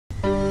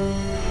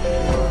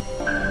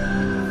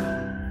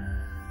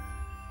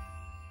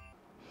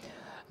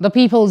The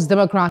People's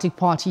Democratic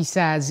Party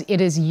says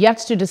it is yet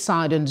to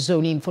decide on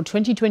zoning for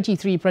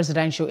 2023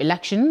 presidential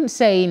election,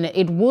 saying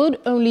it would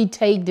only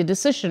take the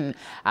decision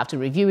after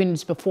reviewing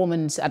its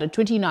performance at the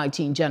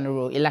 2019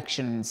 general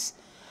elections.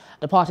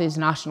 The party's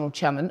national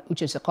chairman,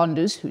 Uche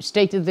Secondus, who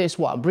stated this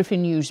while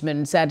briefing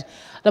newsmen, said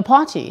the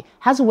party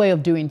has a way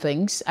of doing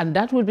things and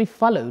that would be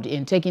followed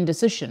in taking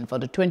decision for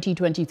the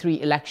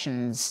 2023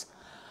 elections.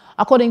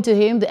 According to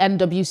him, the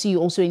NWC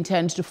also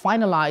intends to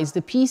finalize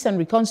the peace and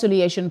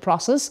reconciliation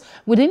process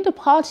within the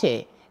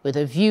party with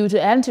a view to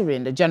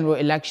entering the general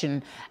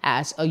election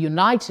as a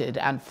united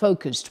and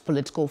focused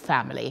political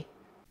family.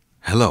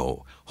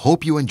 Hello,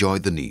 hope you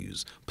enjoyed the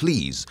news.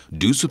 Please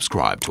do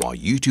subscribe to our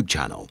YouTube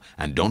channel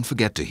and don't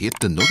forget to hit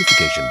the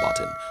notification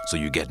button so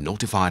you get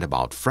notified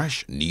about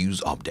fresh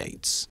news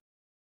updates.